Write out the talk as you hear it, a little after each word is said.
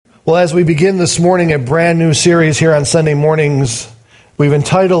Well, as we begin this morning a brand new series here on Sunday mornings, we've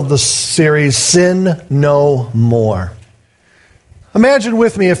entitled the series, Sin No More. Imagine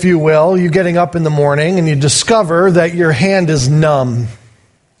with me, if you will, you getting up in the morning and you discover that your hand is numb.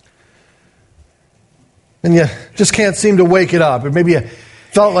 And you just can't seem to wake it up. Or maybe you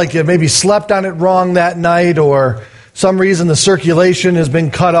felt like you maybe slept on it wrong that night, or some reason the circulation has been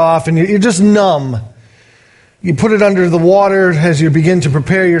cut off and you're just numb. You put it under the water as you begin to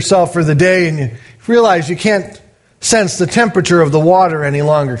prepare yourself for the day, and you realize you can't sense the temperature of the water any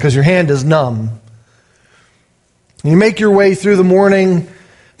longer because your hand is numb. You make your way through the morning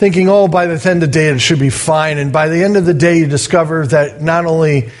thinking, by the end of the day it should be fine. And by the end of the day you discover that not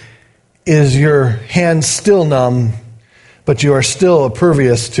only is your hand still numb, but you are still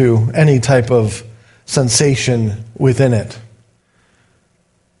impervious to any type of sensation within it.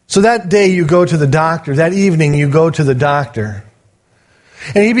 So that day you go to the doctor, that evening you go to the doctor,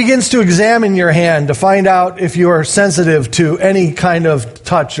 and he begins to examine your hand to find out if you are sensitive to any kind of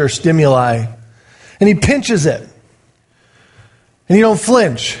touch or stimuli. And he pinches it, and you don't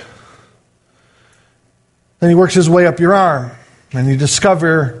flinch. Then he works his way up your arm, and you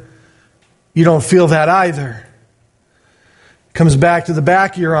discover you don't feel that either. Comes back to the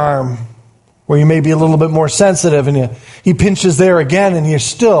back of your arm, where you may be a little bit more sensitive, and he pinches there again, and you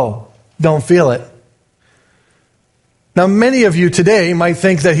still don't feel it. Now, many of you today might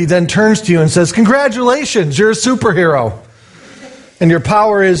think that he then turns to you and says, "Congratulations, you're a superhero. And your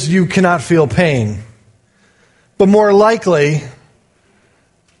power is you cannot feel pain." But more likely,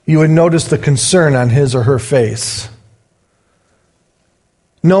 you would notice the concern on his or her face,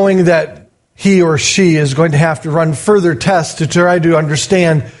 knowing that he or she is going to have to run further tests to try to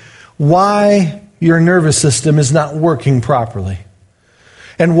understand why your nervous system is not working properly,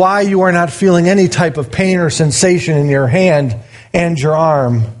 and why you are not feeling any type of pain or sensation in your hand and your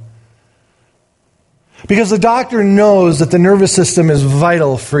arm. Because the doctor knows that the nervous system is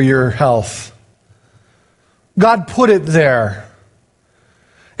vital for your health. God put it there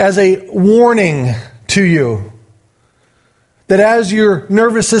as a warning to you that as your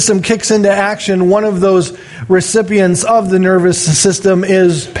nervous system kicks into action, one of those recipients of the nervous system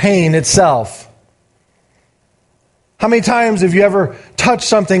is pain itself. How many times have you ever touched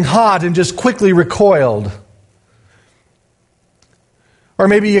something hot and just quickly recoiled? Or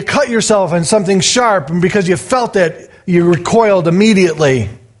maybe you cut yourself on something sharp, and because you felt it, you recoiled immediately.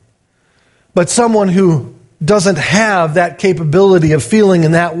 But someone who doesn't have that capability of feeling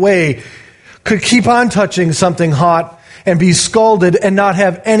in that way could keep on touching something hot and be scalded and not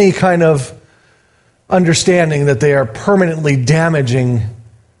have any kind of understanding that they are permanently damaging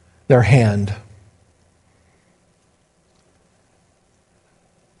their hand.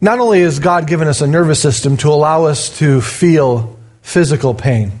 Not only has God given us a nervous system to allow us to feel physical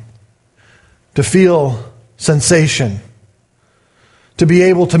pain, to feel sensation, to be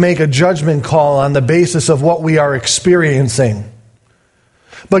able to make a judgment call on the basis of what we are experiencing,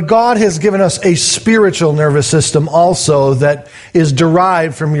 but God has given us a spiritual nervous system also that is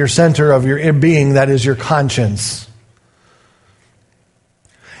derived from your center of your being, that is your conscience.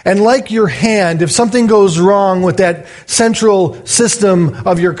 And like your hand, if something goes wrong with that central system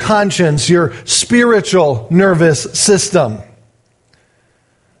of your conscience, your spiritual nervous system,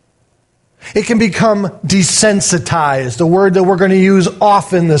 it can become desensitized, a word that we're going to use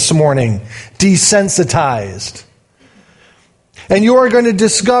often this morning, desensitized. And you are going to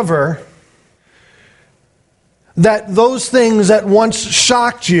discover that those things that once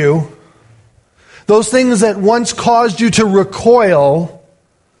shocked you, those things that once caused you to recoil,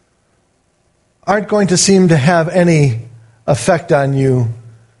 aren't going to seem to have any effect on you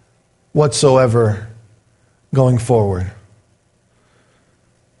whatsoever going forward.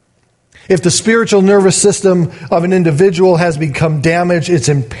 If the spiritual nervous system of an individual has become damaged, it's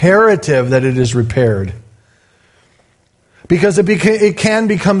imperative that it is repaired. Because it can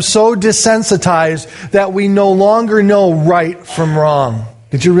become so desensitized that we no longer know right from wrong.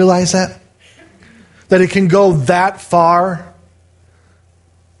 Did you realize that? That it can go that far?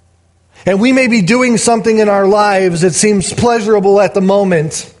 And we may be doing something in our lives that seems pleasurable at the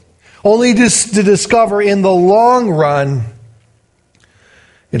moment, only to discover in the long run,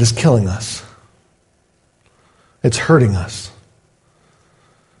 it is killing us. It's hurting us.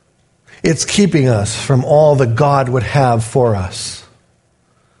 It's keeping us from all that God would have for us.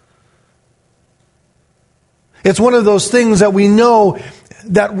 It's one of those things that we know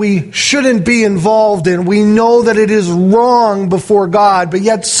that we shouldn't be involved in. We know that it is wrong before God, but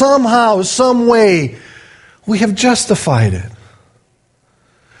yet somehow, some way, we have justified it.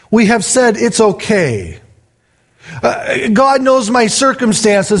 We have said it's okay. God knows my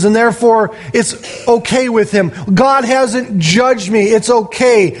circumstances, and therefore it's okay with Him. God hasn't judged me. It's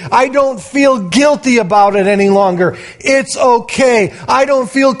okay. I don't feel guilty about it any longer. It's okay. I don't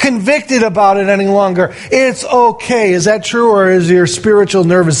feel convicted about it any longer. It's okay. Is that true, or is your spiritual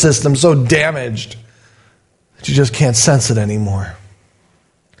nervous system so damaged that you just can't sense it anymore?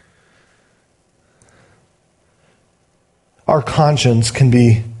 Our conscience can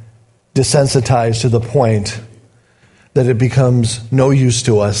be desensitized to the point that it becomes no use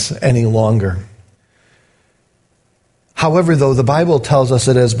to us any longer. However, though, the Bible tells us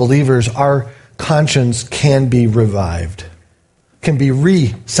that as believers, our conscience can be revived, can be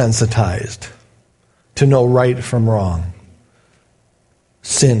resensitized to know right from wrong,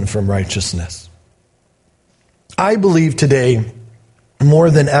 sin from righteousness. I believe today,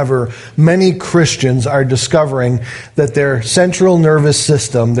 more than ever, many Christians are discovering that their central nervous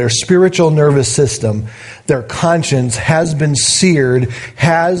system, their spiritual nervous system, their conscience has been seared,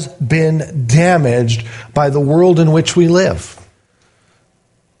 has been damaged by the world in which we live.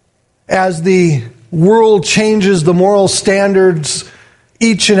 As the world changes the moral standards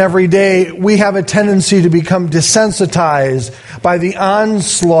each and every day, we have a tendency to become desensitized by the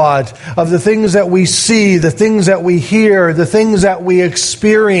onslaught of the things that we see, the things that we hear, the things that we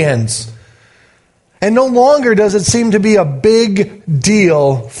experience. And no longer does it seem to be a big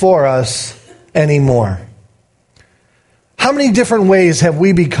deal for us anymore. How many different ways have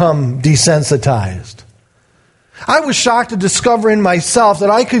we become desensitized? I was shocked to discover in myself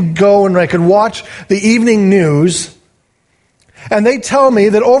that I could go and I could watch the evening news, and they tell me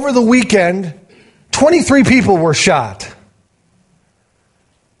that over the weekend, 23 people were shot.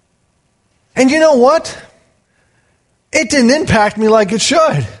 And you know what? It didn't impact me like it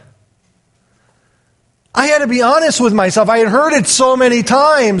should. I had to be honest with myself. I had heard it so many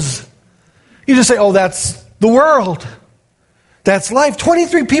times. You just say, oh, that's the world. That's life.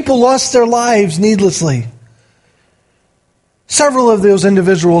 23 people lost their lives needlessly. Several of those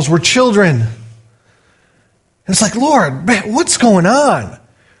individuals were children. And it's like, Lord, man, what's going on?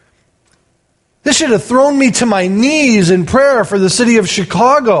 This should have thrown me to my knees in prayer for the city of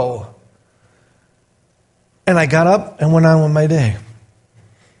Chicago. And I got up and went on with my day.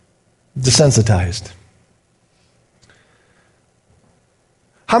 Desensitized.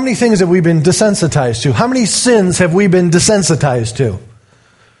 How many things have we been desensitized to? How many sins have we been desensitized to?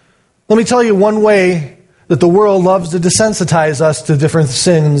 Let me tell you one way that the world loves to desensitize us to different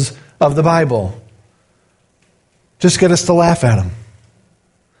sins of the Bible. Just get us to laugh at them.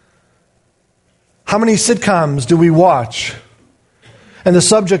 How many sitcoms do we watch? And the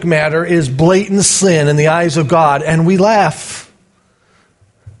subject matter is blatant sin in the eyes of God, and we laugh.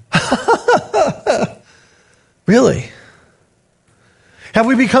 Really? Have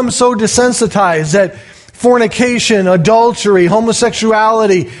we become so desensitized that fornication, adultery,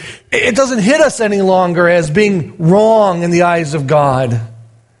 homosexuality, it doesn't hit us any longer as being wrong in the eyes of God?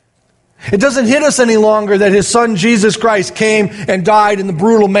 It doesn't hit us any longer that His Son Jesus Christ came and died in the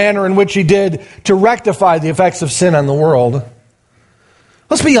brutal manner in which He did to rectify the effects of sin on the world.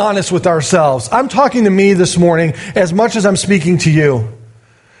 Let's be honest with ourselves. I'm talking to me this morning as much as I'm speaking to you.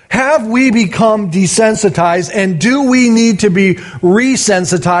 Have we become desensitized, and do we need to be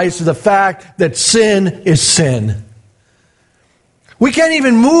resensitized to the fact that sin is sin? We can't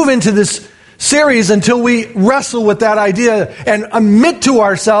even move into this series until we wrestle with that idea and admit to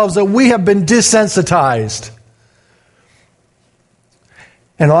ourselves that we have been desensitized.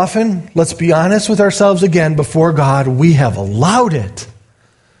 And often, let's be honest with ourselves again before God, we have allowed it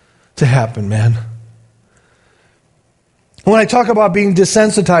to happen, man. When I talk about being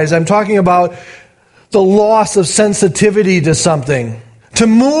desensitized, I'm talking about the loss of sensitivity to something. To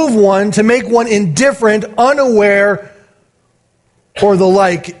move one, to make one indifferent, unaware, or the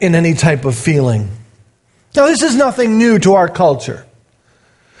like in any type of feeling. Now, this is nothing new to our culture.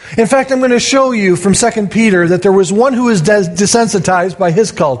 In fact, I'm going to show you from 2 Peter that there was one who was desensitized by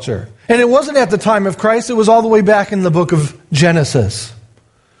his culture. And it wasn't at the time of Christ, it was all the way back in the book of Genesis.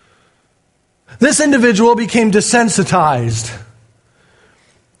 This individual became desensitized.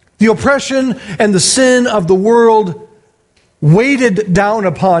 The oppression and the sin of the world weighted down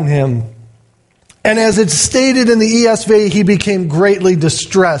upon him. And as it's stated in the ESV, he became greatly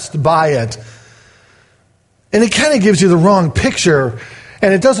distressed by it. And it kind of gives you the wrong picture,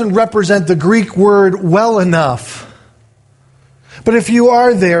 and it doesn't represent the Greek word well enough. But if you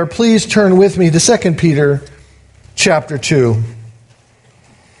are there, please turn with me to 2 Peter chapter 2.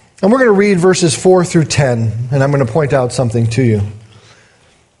 And we're going to read verses 4 through 10, and I'm going to point out something to you.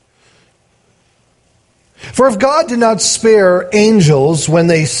 For if God did not spare angels when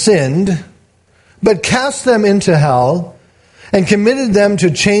they sinned, but cast them into hell and committed them to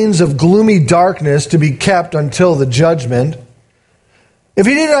chains of gloomy darkness to be kept until the judgment. If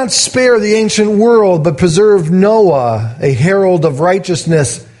he did not spare the ancient world, but preserved Noah, a herald of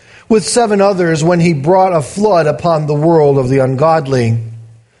righteousness, with 7 others when he brought a flood upon the world of the ungodly.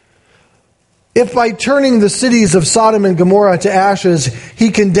 If by turning the cities of Sodom and Gomorrah to ashes,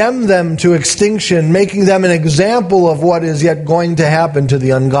 he condemned them to extinction, making them an example of what is yet going to happen to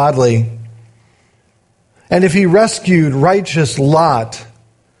the ungodly. And if he rescued righteous Lot,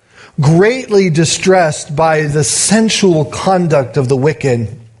 greatly distressed by the sensual conduct of the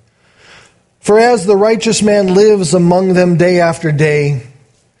wicked. For as the righteous man lives among them day after day,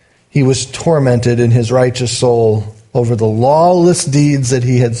 he was tormented in his righteous soul over the lawless deeds that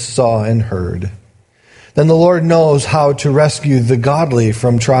he had saw and heard. Then the Lord knows how to rescue the godly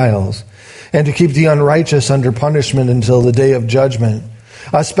from trials, and to keep the unrighteous under punishment until the day of judgment,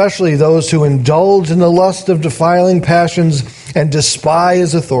 especially those who indulge in the lust of defiling passions and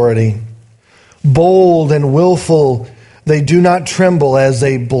despise authority. Bold and willful, they do not tremble as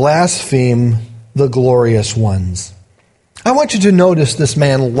they blaspheme the glorious ones. I want you to notice this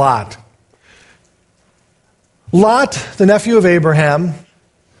man, Lot. Lot, the nephew of Abraham,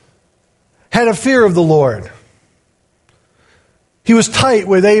 had a fear of the Lord. He was tight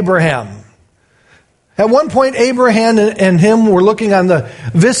with Abraham. At one point, Abraham and him were looking on the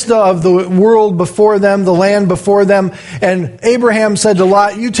vista of the world before them, the land before them, and Abraham said to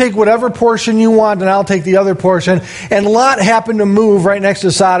Lot, you take whatever portion you want and I'll take the other portion. And Lot happened to move right next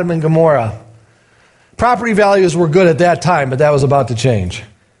to Sodom and Gomorrah. Property values were good at that time, but that was about to change.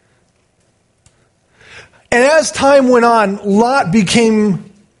 And as time went on, Lot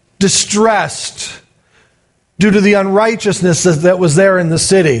became distressed due to the unrighteousness that was there in the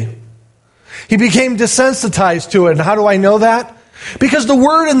city. He became desensitized to it. And how do I know that? Because the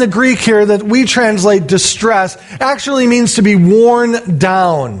word in the Greek here that we translate distress actually means to be worn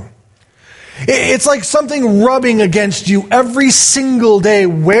down. It's like something rubbing against you every single day,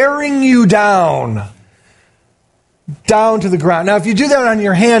 wearing you down to the ground. Now, if you do that on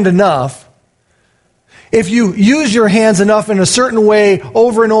your hand enough, if you use your hands enough in a certain way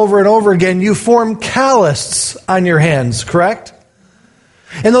over and over and over again, you form calluses on your hands, correct?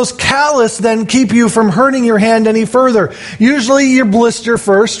 And those calluses then keep you from hurting your hand any further. Usually you blister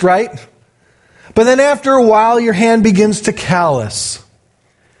first, right? But then after a while, your hand begins to callus.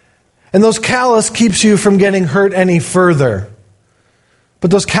 And those calluses keeps you from getting hurt any further.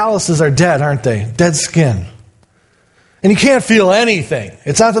 But those calluses are dead, aren't they? Dead skin. And you can't feel anything.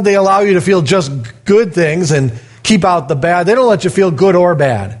 It's not that they allow you to feel just good things and keep out the bad. They don't let you feel good or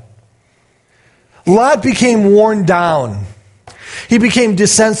bad. Lot became worn down. He became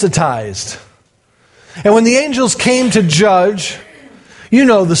desensitized. And when the angels came to judge, you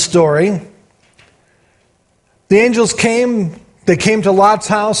know the story. The angels came, they came to Lot's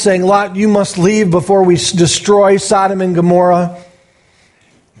house saying, Lot, you must leave before we destroy Sodom and Gomorrah.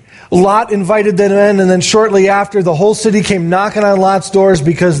 Lot invited them in, and then shortly after, the whole city came knocking on Lot's doors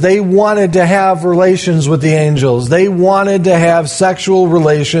because they wanted to have relations with the angels. They wanted to have sexual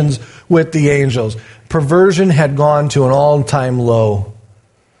relations with the angels. Perversion had gone to an all-time low.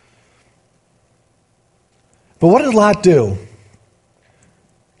 But what did Lot do?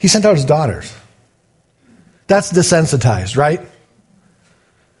 He sent out his daughters. That's desensitized, right?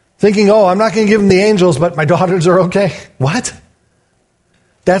 Thinking, I'm not going to give them the angels, but my daughters are okay. What?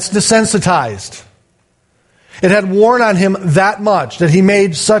 That's desensitized. It had worn on him that much that he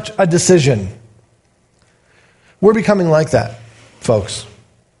made such a decision. We're becoming like that, folks.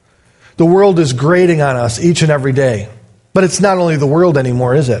 The world is grating on us each and every day. But it's not only the world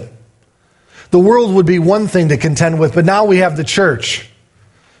anymore, is it? The world would be one thing to contend with, but now we have the church.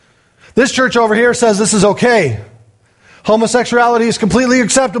 This church over here says this is okay. Homosexuality is completely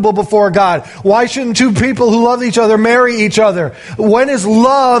acceptable before God. Why shouldn't two people who love each other marry each other? When is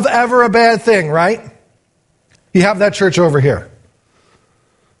love ever a bad thing, right? You have that church over here.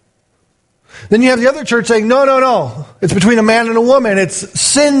 Then you have the other church saying, no. It's between a man and a woman. It's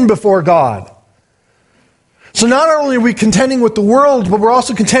sin before God. So not only are we contending with the world, but we're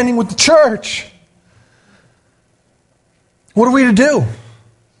also contending with the church. What are we to do?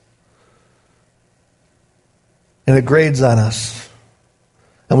 And it grades on us.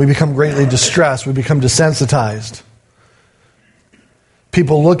 And we become greatly distressed. We become desensitized.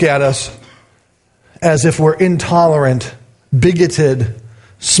 People look at us as if we're intolerant, bigoted,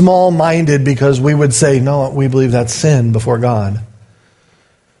 small-minded, because we would say, no, we believe that's sin before God.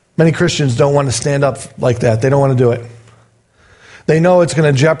 Many Christians don't want to stand up like that. They don't want to do it. They know it's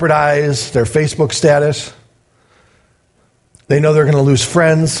going to jeopardize their Facebook status. They know they're going to lose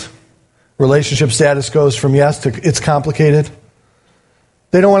friends, Relationship status goes from yes to it's complicated.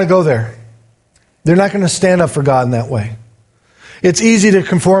 They don't want to go there. They're not going to stand up for God in that way. It's easy to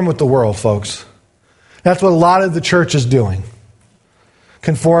conform with the world, folks. That's what a lot of the church is doing.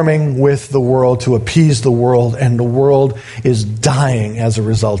 Conforming with the world to appease the world, and the world is dying as a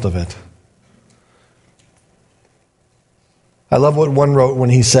result of it. I love what one wrote when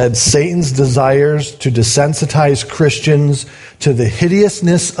he said, Satan's desires to desensitize Christians to the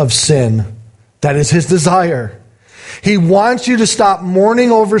hideousness of sin. That is his desire. He wants you to stop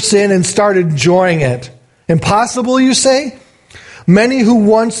mourning over sin and start enjoying it. Impossible, you say? Many who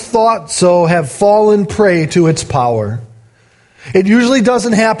once thought so have fallen prey to its power. It usually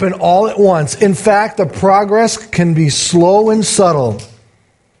doesn't happen all at once. In fact, the progress can be slow and subtle,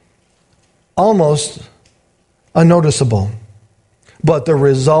 almost unnoticeable. But the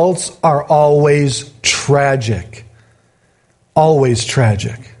results are always tragic. Always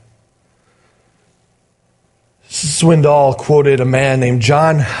tragic. Swindoll quoted a man named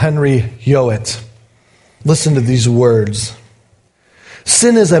John Henry Hewitt. Listen to these words.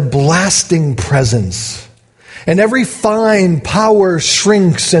 Sin is a blasting presence, and every fine power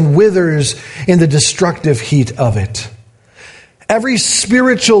shrinks and withers in the destructive heat of it. Every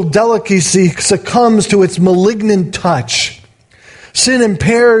spiritual delicacy succumbs to its malignant touch. Sin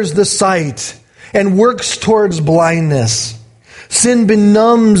impairs the sight and works towards blindness. Sin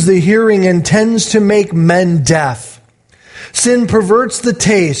benumbs the hearing and tends to make men deaf. Sin perverts the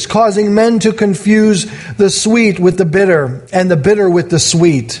taste, causing men to confuse the sweet with the bitter and the bitter with the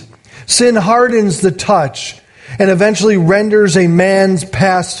sweet. Sin hardens the touch and eventually renders a man's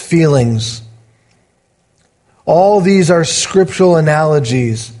past feelings. All these are scriptural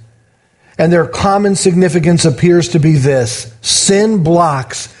analogies, and their common significance appears to be this: sin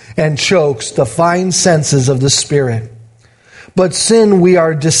blocks and chokes the fine senses of the Spirit. But sin, we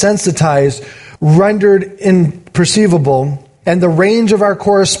are desensitized, rendered imperceivable, and the range of our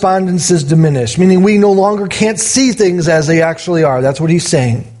correspondence is diminished, meaning we no longer can't see things as they actually are. That's what he's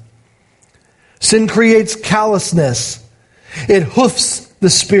saying. Sin creates callousness. It hoofs the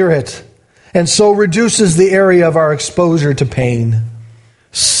spirit, and so reduces the area of our exposure to pain.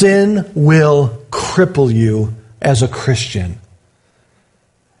 Sin will cripple you as a Christian,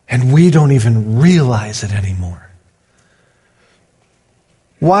 and we don't even realize it anymore.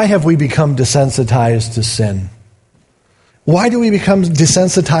 Why have we become desensitized to sin? Why do we become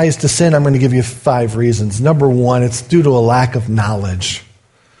desensitized to sin? I'm going to give you 5 reasons. Number 1, it's due to a lack of knowledge.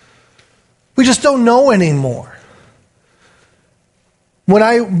 We just don't know anymore. When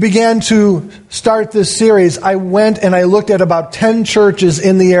I began to start this series, I went and I looked at about 10 churches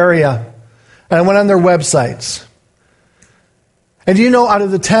in the area, and I went on their websites. And do you know, out of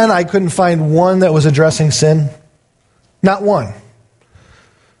the 10, I couldn't find one that was addressing sin? Not one.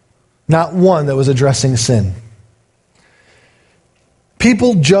 Not one that was addressing sin.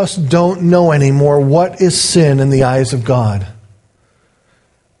 People just don't know anymore what is sin in the eyes of God.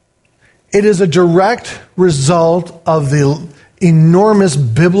 It is a direct result of the enormous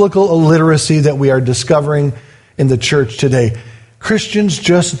biblical illiteracy that we are discovering in the church today. Christians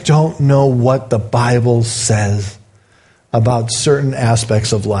just don't know what the Bible says about certain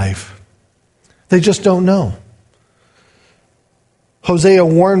aspects of life. They just don't know. Hosea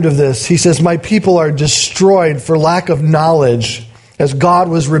warned of this. He says, "My people are destroyed for lack of knowledge," as God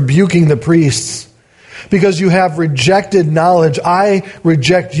was rebuking the priests. "Because you have rejected knowledge, I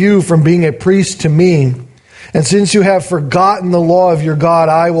reject you from being a priest to me. And since you have forgotten the law of your God,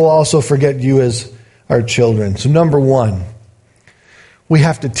 I will also forget you as our children." So number 1, we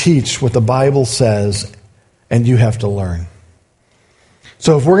have to teach what the Bible says, and you have to learn.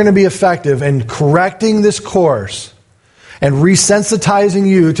 So if we're going to be effective in correcting this course and resensitizing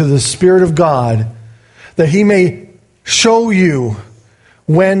you to the Spirit of God, that He may show you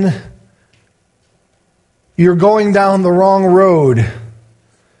when you're going down the wrong road,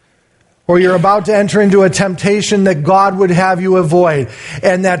 or you're about to enter into a temptation that God would have you avoid,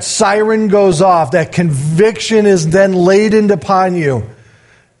 and that siren goes off, that conviction is then laden upon you,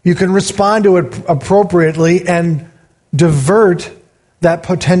 you can respond to it appropriately and divert that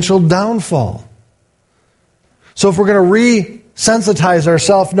potential downfall. So if we're going to re-sensitize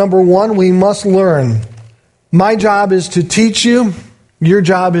ourselves, number 1, we must learn. My job is to teach you. Your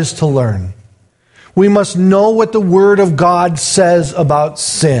job is to learn. We must know what the Word of God says about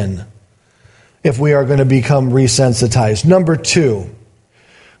sin if we are going to become resensitized. Number 2,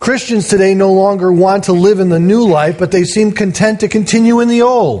 Christians today no longer want to live in the new life, but they seem content to continue in the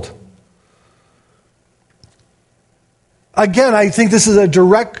old. Again, I think this is a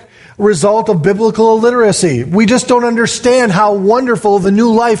direct result of biblical illiteracy. We just don't understand how wonderful the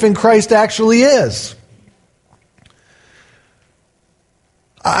new life in Christ actually is.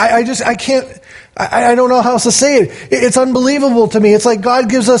 I don't know how else to say it. It's unbelievable to me. It's like God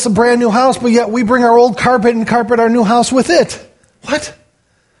gives us a brand new house, but yet we bring our old carpet and carpet our new house with it. What?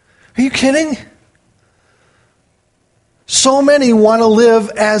 Are you kidding? So many want to live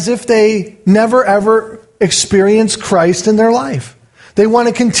as if they never ever experienced Christ in their life. They want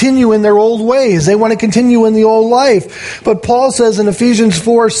to continue in their old ways. They want to continue in the old life. But Paul says in Ephesians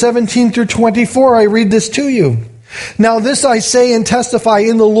 4:17 through 24, I read this to you. Now this I say and testify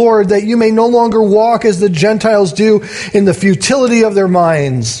in the Lord, that you may no longer walk as the Gentiles do in the futility of their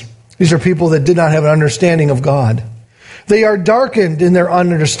minds. These are people that did not have an understanding of God. They are darkened in their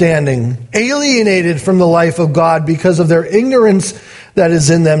understanding, alienated from the life of God because of their ignorance that is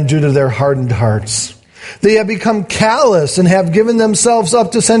in them due to their hardened hearts. They have become callous and have given themselves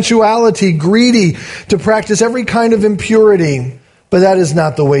up to sensuality, greedy to practice every kind of impurity. But that is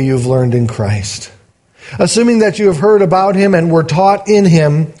not the way you've learned in Christ. Assuming that you have heard about him and were taught in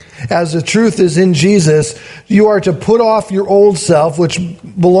him, as the truth is in Jesus, you are to put off your old self, which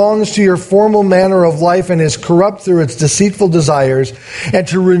belongs to your former manner of life and is corrupt through its deceitful desires,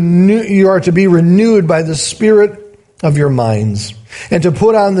 and you are to be renewed by the Spirit of your minds, and to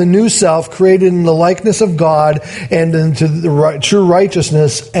put on the new self, created in the likeness of God and into the true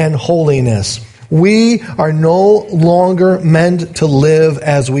righteousness and holiness. We are no longer meant to live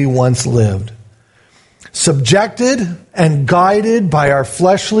as we once lived, subjected and guided by our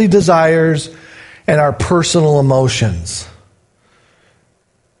fleshly desires and our personal emotions.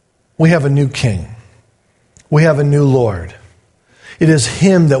 We have a new King. We have a new Lord. It is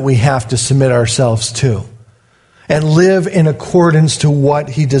him that we have to submit ourselves to and live in accordance to what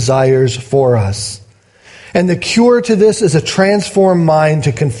he desires for us. And the cure to this is a transformed mind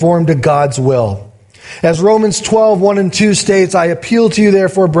to conform to God's will. As Romans 12:1 and 2 states, I appeal to you,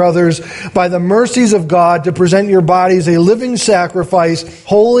 therefore, brothers, by the mercies of God, to present your bodies a living sacrifice,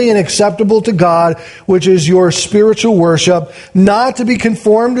 holy and acceptable to God, which is your spiritual worship, not to be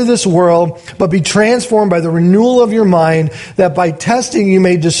conformed to this world, but be transformed by the renewal of your mind, that by testing you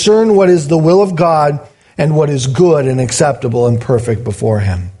may discern what is the will of God and what is good and acceptable and perfect before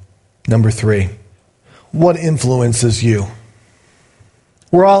him. Number 3, what influences you?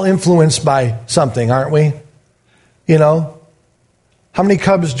 We're all influenced by something, aren't we? You know? How many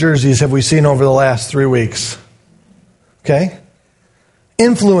Cubs jerseys have we seen over the last 3 weeks? Okay?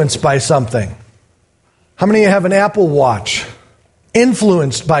 Influenced by something. How many have an Apple Watch?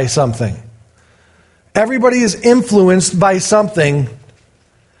 Influenced by something. Everybody is influenced by something,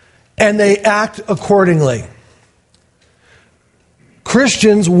 and they act accordingly.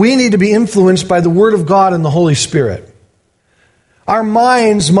 Christians, we need to be influenced by the Word of God and the Holy Spirit. Our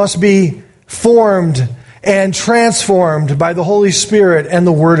minds must be formed and transformed by the Holy Spirit and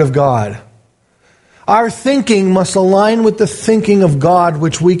the Word of God. Our thinking must align with the thinking of God,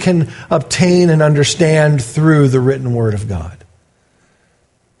 which we can obtain and understand through the written Word of God.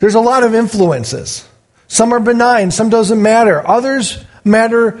 There's a lot of influences. Some are benign, some doesn't matter. Others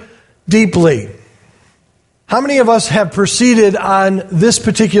matter deeply. How many of us have proceeded on this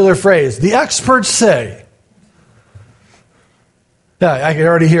particular phrase? The experts say. Yeah, I can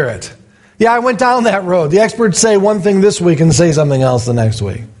already hear it. Yeah, I went down that road. The experts say one thing this week and say something else the next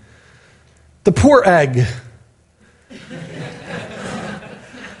week. The poor egg.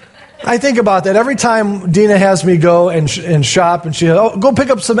 I think about that every time Dina has me go and shop, and she says, "Oh, go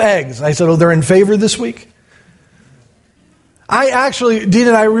pick up some eggs." I said, "Oh, they're in favor this week." Dina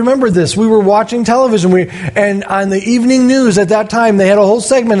and I remember this. We were watching television, and on the evening news at that time, they had a whole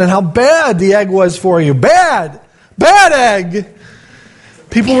segment on how bad the egg was for you. Bad egg.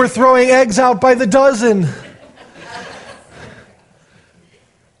 People were throwing eggs out by the dozen.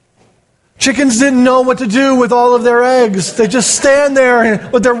 Chickens didn't know what to do with all of their eggs. They just stand there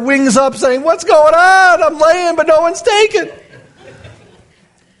with their wings up saying, "What's going on? I'm laying, but no one's taking."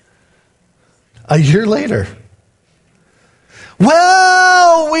 A year later.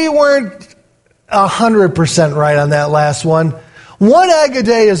 Well, we weren't 100% right on that last one. 1 egg a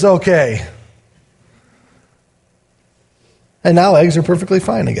day is okay. And now eggs are perfectly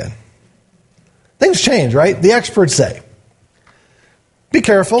fine again. Things change, right? The experts say. Be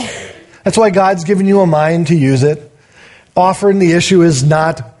careful. That's why God's given you a mind to use it. Often the issue is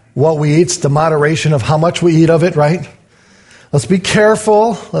not what we eat, it's the moderation of how much we eat of it, right? Let's be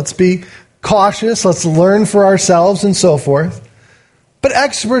careful. Let's be cautious. Let's learn for ourselves and so forth. But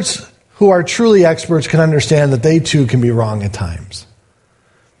experts who are truly experts can understand that they too can be wrong at times.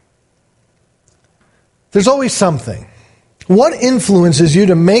 There's always something. What influences you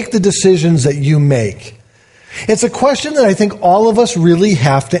to make the decisions that you make? It's a question that I think all of us really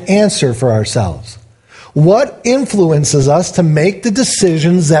have to answer for ourselves. What influences us to make the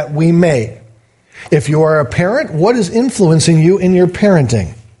decisions that we make? If you are a parent, what is influencing you in your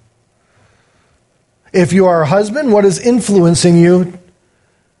parenting? If you are a husband, what is influencing you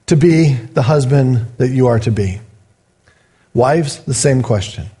to be the husband that you are to be? Wives, the same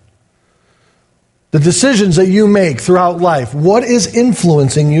question. The decisions that you make throughout life, what is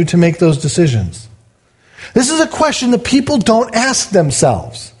influencing you to make those decisions? This is a question that people don't ask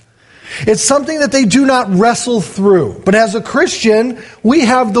themselves. It's something that they do not wrestle through. But as a Christian, we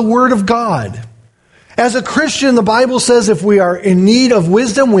have the Word of God. As a Christian, the Bible says if we are in need of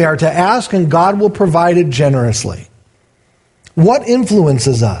wisdom, we are to ask, and God will provide it generously. What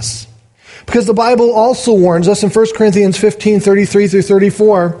influences us? Because the Bible also warns us in 1 Corinthians 15:33 through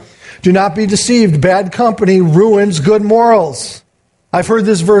 34, do not be deceived. Bad company ruins good morals. I've heard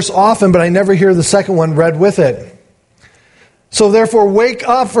this verse often, but I never hear the second one read with it. So therefore, wake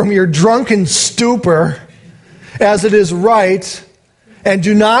up from your drunken stupor, as it is right, and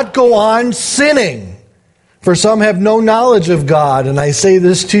do not go on sinning. For some have no knowledge of God, and I say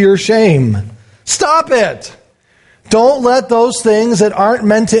this to your shame. Stop it. Don't let those things that aren't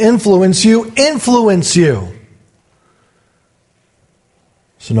meant to influence you.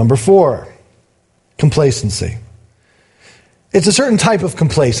 So number 4, complacency. It's a certain type of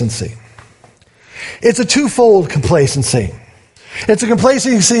complacency. It's a twofold complacency. It's a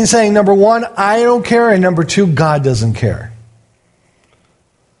complacency saying, number 1, I don't care, and number 2, God doesn't care.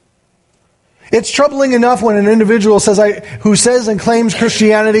 It's troubling enough when an individual who says and claims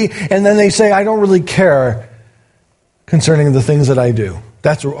Christianity, and then they say, I don't really care concerning the things that I do.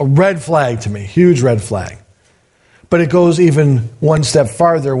 That's a red flag to me, huge red flag. But it goes even one step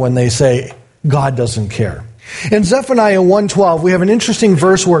farther when they say, God doesn't care. In Zephaniah 1:12, we have an interesting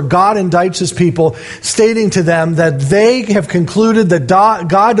verse where God indicts his people, stating to them that they have concluded that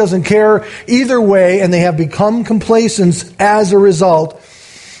God doesn't care either way, and they have become complacent as a result.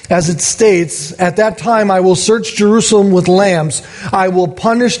 As it states, at that time I will search Jerusalem with lamps. I will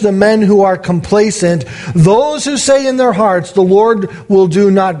punish the men who are complacent, those who say in their hearts, the Lord will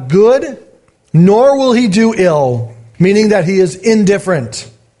do not good, nor will he do ill, meaning that he is indifferent.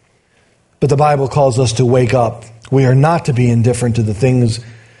 But the Bible calls us to wake up. We are not to be indifferent to the things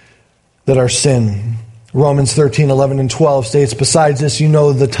that are sin. Romans 13:11 and 12 states, besides this, you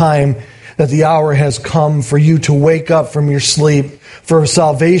know the time that the hour has come for you to wake up from your sleep. For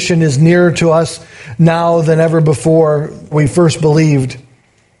salvation is nearer to us now than ever before we first believed.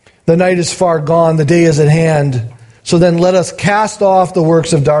 The night is far gone, the day is at hand. So then let us cast off the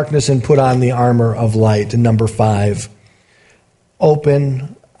works of darkness and put on the armor of light. And number 5,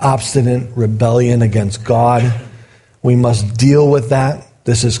 open, obstinate rebellion against God. We must deal with that.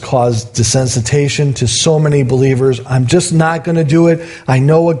 This has caused desensitization to so many believers. I'm just not going to do it. I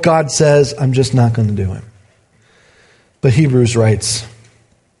know what God says. I'm just not going to do it. But Hebrews writes,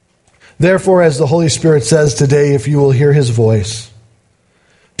 therefore, as the Holy Spirit says today, if you will hear his voice,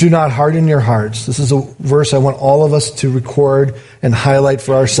 do not harden your hearts. This is a verse I want all of us to record and highlight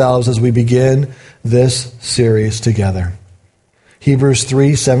for ourselves as we begin this series together. Hebrews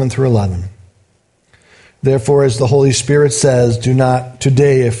 3:7 through 11. Therefore, as the Holy Spirit says, do not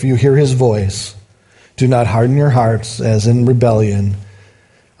today, if you hear his voice, do not harden your hearts as in rebellion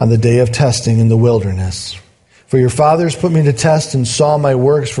on the day of testing in the wilderness. For your fathers put me to test and saw my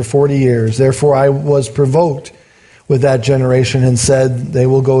works for 40 years. Therefore I was provoked with that generation and said, they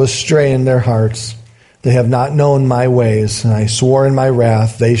will go astray in their hearts. They have not known my ways, and I swore in my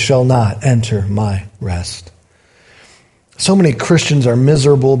wrath, they shall not enter my rest. So many Christians are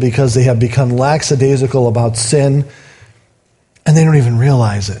miserable because they have become lackadaisical about sin, and they don't even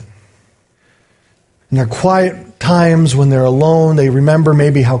realize it. In their quiet times when they're alone, they remember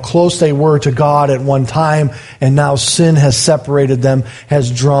maybe how close they were to God at one time, and now sin has separated them,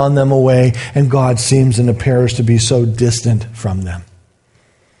 has drawn them away, and God seems and appears to be so distant from them.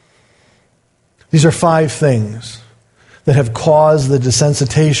 These are 5 things that have caused the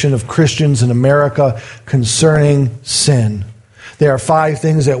desensitization of Christians in America concerning sin. There are 5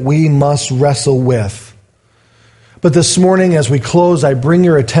 things that we must wrestle with. But this morning, as we close, I bring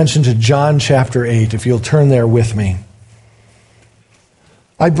your attention to John chapter 8, if you'll turn there with me.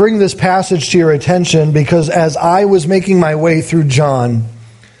 I bring this passage to your attention because as I was making my way through John,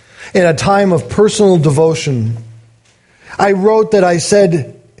 in a time of personal devotion, I wrote that I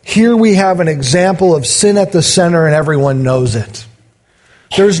said, here we have an example of sin at the center and everyone knows it.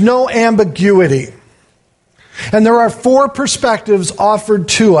 There's no ambiguity. And there are 4 perspectives offered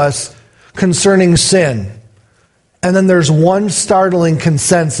to us concerning sin. And then there's one startling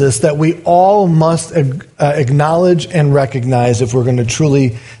consensus that we all must acknowledge and recognize if we're going to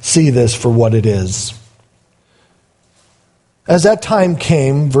truly see this for what it is. As that time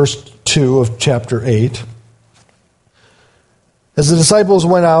came, verse 2 of chapter 8, as the disciples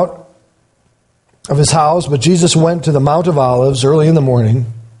went out of his house, but Jesus went to the Mount of Olives early in the morning,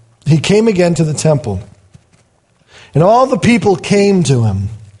 he came again to the temple. And all the people came to him.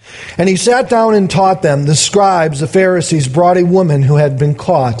 And he sat down and taught them. The scribes, the Pharisees, brought a woman who had been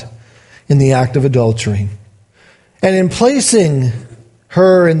caught in the act of adultery. And in placing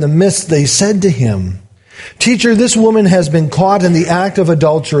her in the midst, they said to him, "Teacher, this woman has been caught in the act of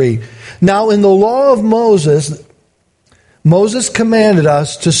adultery. Now in the law of Moses commanded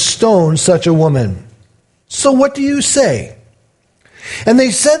us to stone such a woman. So what do you say?" And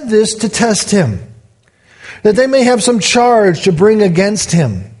they said this to test him, that they may have some charge to bring against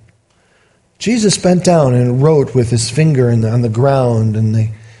him. Jesus bent down and wrote with his finger on the ground, and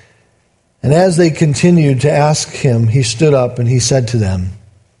as they continued to ask him, he stood up and he said to them,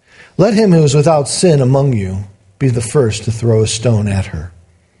 "Let him who is without sin among you be the first to throw a stone at her."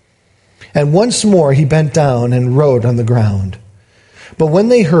 And once more he bent down and wrote on the ground. But when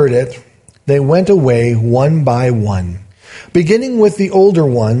they heard it, they went away one by one, beginning with the older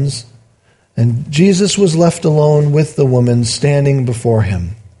ones, and Jesus was left alone with the woman standing before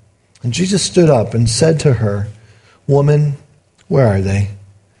him. And Jesus stood up and said to her, "Woman, where are they?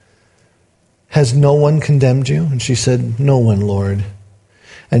 Has no one condemned you?" And she said, "No one, Lord."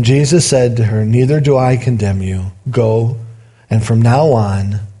 And Jesus said to her, "Neither do I condemn you. Go, and from now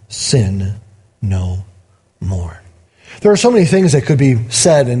on, sin no more." There are so many things that could be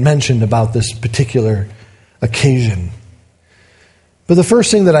said and mentioned about this particular occasion. But the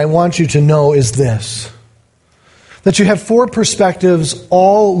first thing that I want you to know is this: that you have four perspectives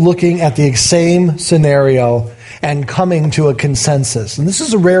all looking at the same scenario and coming to a consensus. And this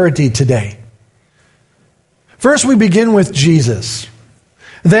is a rarity today. First, we begin with Jesus.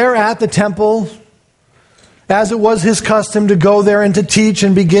 There at the temple, as it was his custom to go there and to teach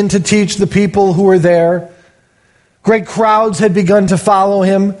and begin to teach the people who were there. Great crowds had begun to follow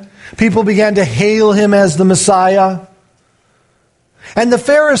him. People began to hail him as the Messiah. And the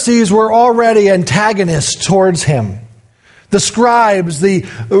Pharisees were already antagonists towards him. The scribes, the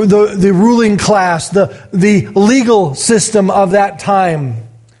ruling class, the legal system of that time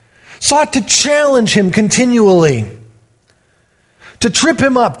sought to challenge him continually, to trip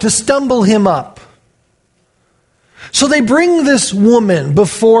him up, to stumble him up. So they bring this woman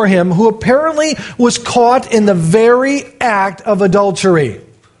before him who apparently was caught in the very act of adultery.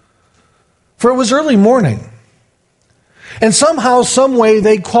 For it was early morning. And somehow, some way,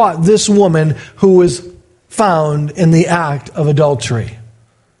 they caught this woman who was found in the act of adultery.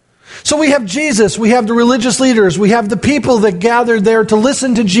 So we have Jesus, we have the religious leaders, we have the people that gathered there to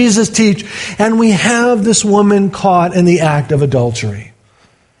listen to Jesus teach, and we have this woman caught in the act of adultery.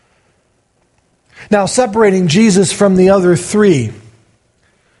 Now, separating Jesus from the other three,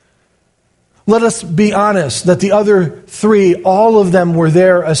 let us be honest that the other three, all of them were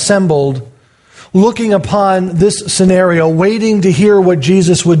there assembled, looking upon this scenario, waiting to hear what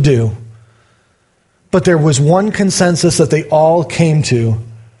Jesus would do. But there was one consensus that they all came to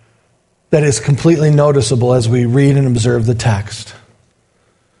that is completely noticeable as we read and observe the text.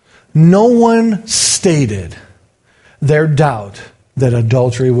 No one stated their doubt that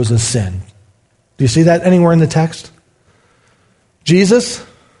adultery was a sin. Do you see that anywhere in the text? Jesus,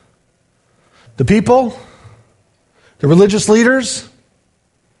 the people, the religious leaders,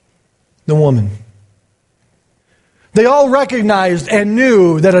 the woman. They all recognized and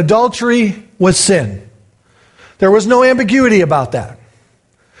knew that adultery was sin. There was no ambiguity about that.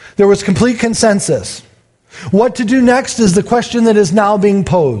 There was complete consensus. What to do next is the question that is now being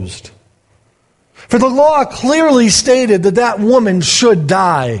posed. For the law clearly stated that that woman should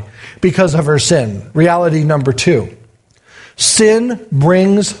die because of her sin. Reality number 2. Sin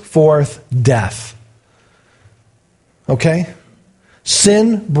brings forth death. Okay?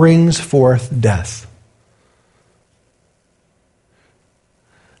 Sin brings forth death.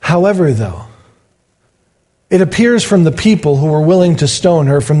 However, though, it appears from the people who were willing to stone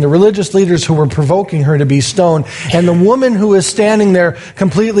her, from the religious leaders who were provoking her to be stoned, and the woman who was standing there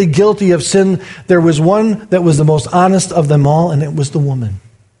completely guilty of sin, there was one that was the most honest of them all, and it was the woman.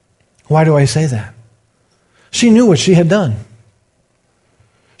 Why do I say that? She knew what she had done.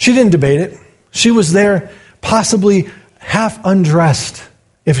 She didn't debate it. She was there possibly half undressed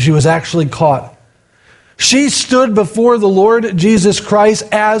if she was actually caught. She stood before the Lord Jesus Christ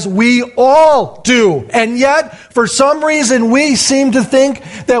as we all do. And yet, for some reason, we seem to think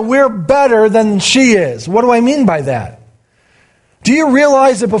that we're better than she is. What do I mean by that? Do you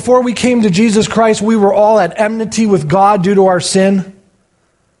realize that before we came to Jesus Christ, we were all at enmity with God due to our sin?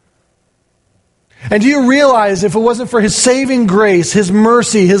 And do you realize if it wasn't for His saving grace, His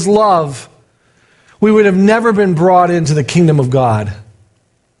mercy, His love, we would have never been brought into the kingdom of God?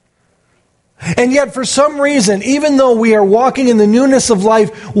 And yet, for some reason, even though we are walking in the newness of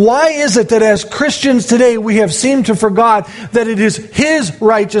life, why is it that as Christians today we have seemed to forget that it is His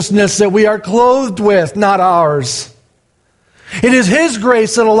righteousness that we are clothed with, not ours? It is His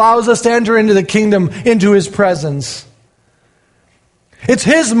grace that allows us to enter into the kingdom, into His presence. It's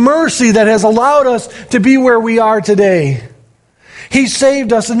His mercy that has allowed us to be where we are today. He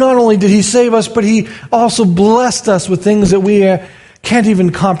saved us, and not only did He save us, but He also blessed us with things that we can't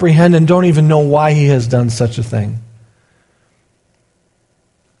even comprehend and don't even know why He has done such a thing.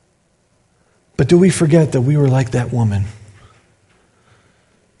 But do we forget that we were like that woman?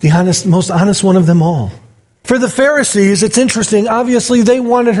 The most honest one of them all. For the Pharisees, it's interesting, obviously they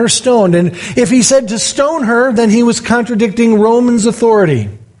wanted her stoned. And if He said to stone her, then He was contradicting Roman's authority.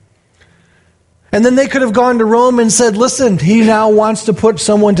 And then they could have gone to Rome and said, listen, he now wants to put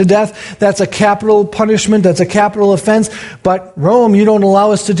someone to death. That's a capital punishment. That's a capital offense. But Rome, you don't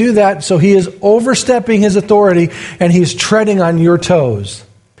allow us to do that. So he is overstepping his authority and he's treading on your toes.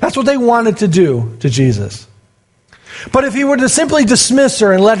 That's what they wanted to do to Jesus. But if he were to simply dismiss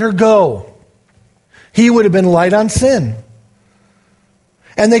her and let her go, he would have been light on sin.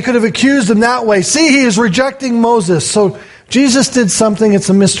 And they could have accused him that way. See, he is rejecting Moses. So Jesus did something, it's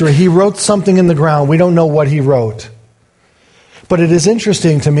a mystery. He wrote something in the ground. We don't know what he wrote. But it is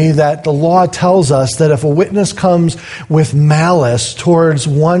interesting to me that the law tells us that if a witness comes with malice towards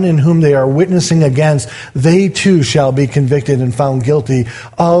one in whom they are witnessing against, they too shall be convicted and found guilty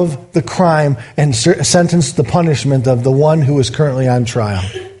of the crime and sentenced to the punishment of the one who is currently on trial.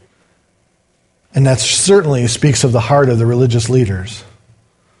 And that certainly speaks of the heart of the religious leaders.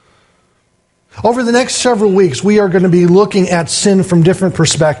 Over the next several weeks, we are going to be looking at sin from different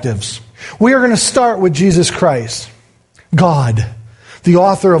perspectives. We are going to start with Jesus Christ, God, the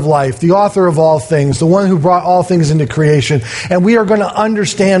author of life, the author of all things, the one who brought all things into creation. And we are going to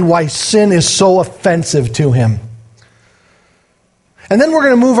understand why sin is so offensive to him. And then we're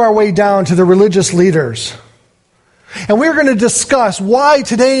going to move our way down to the religious leaders. And we're going to discuss why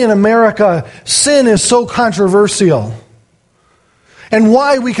today in America sin is so controversial. And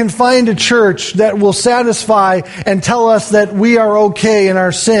why we can find a church that will satisfy and tell us that we are okay in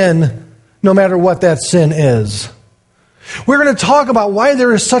our sin, no matter what that sin is. We're going to talk about why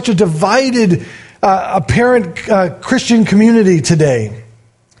there is such a divided, apparent Christian community today.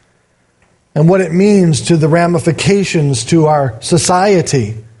 And what it means to the ramifications to our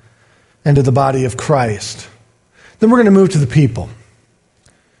society and to the body of Christ. Then we're going to move to the people.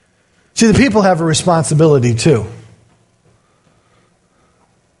 See, the people have a responsibility too.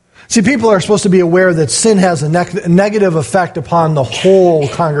 See, people are supposed to be aware that sin has a negative effect upon the whole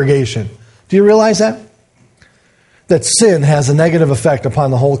congregation. Do you realize that? That sin has a negative effect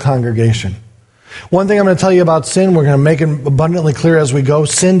upon the whole congregation. One thing I'm going to tell you about sin, we're going to make it abundantly clear as we go.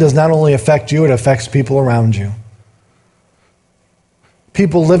 Sin does not only affect you, it affects people around you.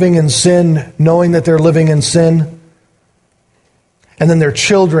 People living in sin, knowing that they're living in sin, and then their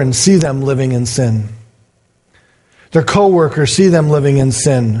children see them living in sin. Their co-workers see them living in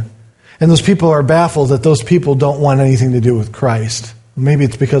sin. And those people are baffled that those people don't want anything to do with Christ. Maybe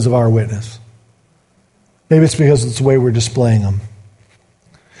it's because of our witness. Maybe it's because it's the way we're displaying them.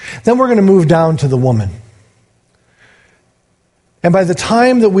 Then we're going to move down to the woman. And by the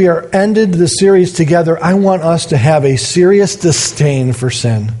time that we are ended the series together, I want us to have a serious disdain for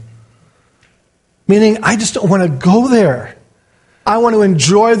sin. Meaning, I just don't want to go there. I want to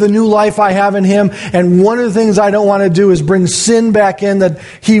enjoy the new life I have in him. And one of the things I don't want to do is bring sin back in that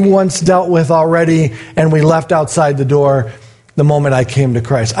he once dealt with already and we left outside the door the moment I came to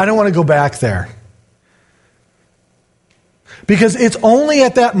Christ. I don't want to go back there. Because it's only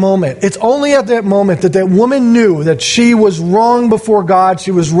at that moment that that woman knew that she was wrong before God,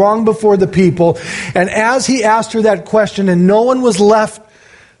 she was wrong before the people. And as he asked her that question and no one was left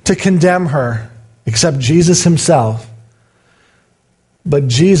to condemn her except Jesus himself, but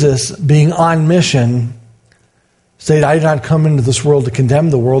Jesus, being on mission, said, I did not come into this world to condemn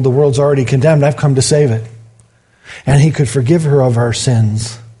the world. The world's already condemned. I've come to save it. And he could forgive her of our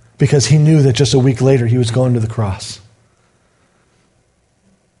sins because he knew that just a week later he was going to the cross.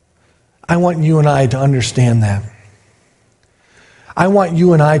 I want you and I to understand that. I want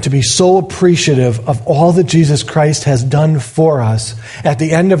you and I to be so appreciative of all that Jesus Christ has done for us at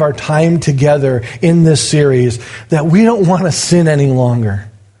the end of our time together in this series that we don't want to sin any longer.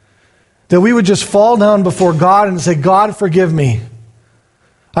 That we would just fall down before God and say, God, forgive me.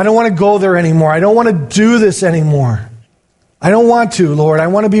 I don't want to go there anymore. I don't want to do this anymore. I don't want to, Lord. I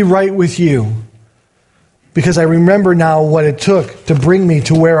want to be right with you. Because I remember now what it took to bring me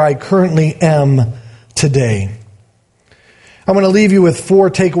to where I currently am today. I'm going to leave you with 4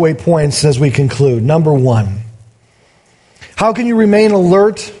 takeaway points as we conclude. Number 1, how can you remain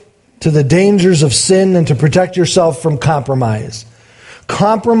alert to the dangers of sin and to protect yourself from compromise?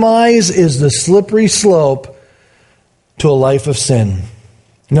 Compromise is the slippery slope to a life of sin.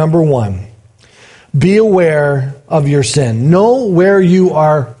 Number 1, be aware of your sin. Know where you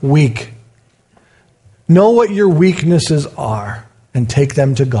are weak. Know what your weaknesses are and take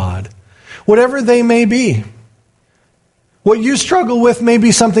them to God, whatever they may be. What you struggle with may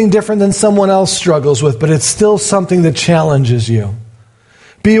be something different than someone else struggles with, but it's still something that challenges you.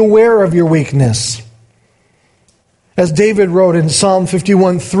 Be aware of your weakness. As David wrote in Psalm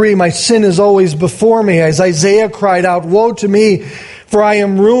 51:3, my sin is always before me. As Isaiah cried out, woe to me, for I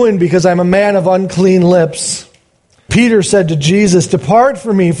am ruined because I'm a man of unclean lips. Peter said to Jesus, depart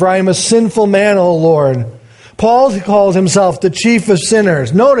from me, for I am a sinful man, O Lord. Paul called himself the chief of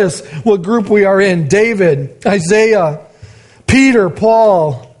sinners. Notice what group we are in. David, Isaiah, Peter,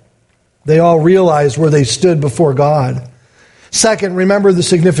 Paul, they all realized where they stood before God. Second, remember the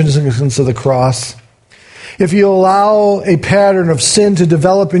significance of the cross. If you allow a pattern of sin to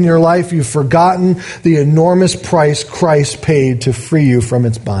develop in your life, you've forgotten the enormous price Christ paid to free you from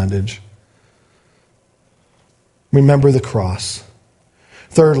its bondage. Remember the cross.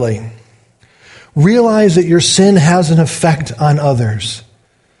 Thirdly, realize that your sin has an effect on others.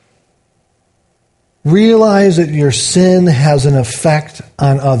 Realize that your sin has an effect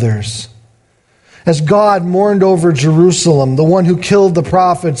on others. As God mourned over Jerusalem, the one who killed the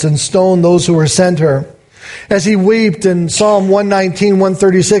prophets and stoned those who were sent her, as he wept in Psalm 119,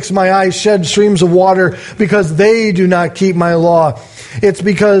 136, my eyes shed streams of water because they do not keep my law. It's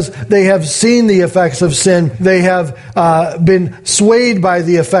because they have seen the effects of sin. They have been swayed by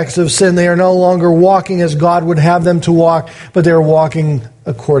the effects of sin. They are no longer walking as God would have them to walk, but they are walking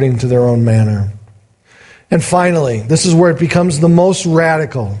according to their own manner. And finally, this is where it becomes the most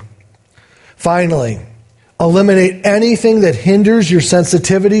radical. Finally, eliminate anything that hinders your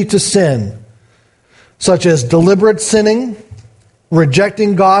sensitivity to sin, such as deliberate sinning,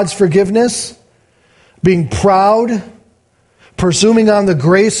 rejecting God's forgiveness, being proud, presuming on the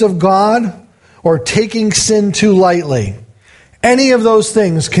grace of God, or taking sin too lightly. Any of those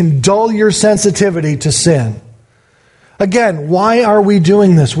things can dull your sensitivity to sin. Again, why are we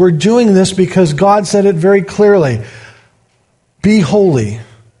doing this? We're doing this because God said it very clearly. Be holy,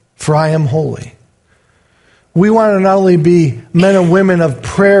 for I am holy. We want to not only be men and women of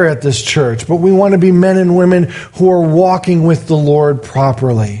prayer at this church, but we want to be men and women who are walking with the Lord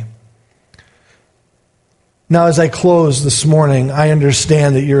properly. Now, as I close this morning, I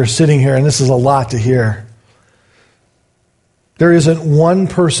understand that you're sitting here, and this is a lot to hear. There isn't one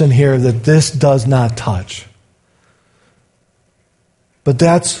person here that this does not touch. But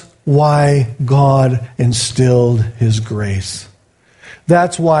that's why God instilled His grace.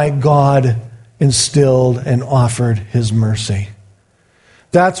 That's why God instilled and offered His mercy.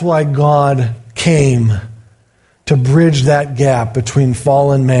 That's why God came to bridge that gap between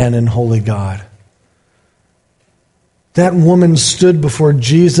fallen man and holy God. That woman stood before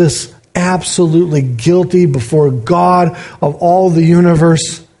Jesus absolutely guilty before God of all the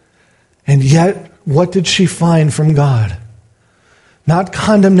universe. And yet, what did she find from God? Not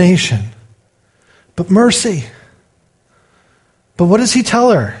condemnation, but mercy. But what does He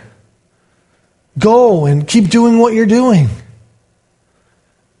tell her? Go and keep doing what you're doing.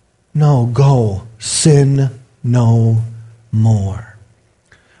 No, go. Sin no more.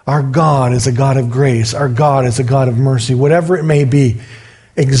 Our God is a God of grace. Our God is a God of mercy. Whatever it may be,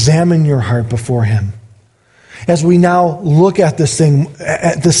 examine your heart before Him. As we now look at this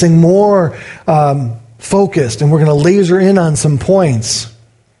thing more focused, and we're going to laser in on some points.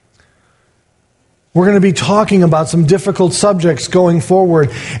 We're going to be talking about some difficult subjects going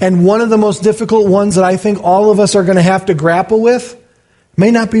forward. And one of the most difficult ones that I think all of us are going to have to grapple with may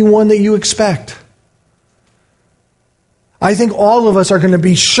not be one that you expect. I think all of us are going to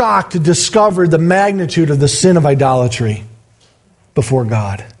be shocked to discover the magnitude of the sin of idolatry before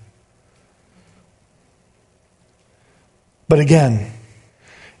God. But again,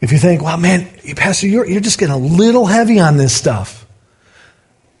 if you think, well, man, Pastor, you're just getting a little heavy on this stuff.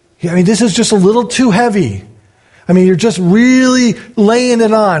 I mean, this is just a little too heavy. I mean, you're just really laying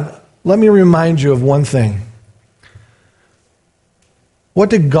it on. Let me remind you of one thing. What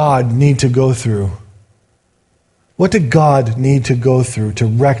did God need to go through? What did God need to go through to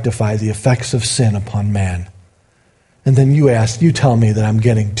rectify the effects of sin upon man? And then you tell me that I'm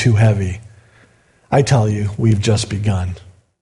getting too heavy. I tell you, we've just begun.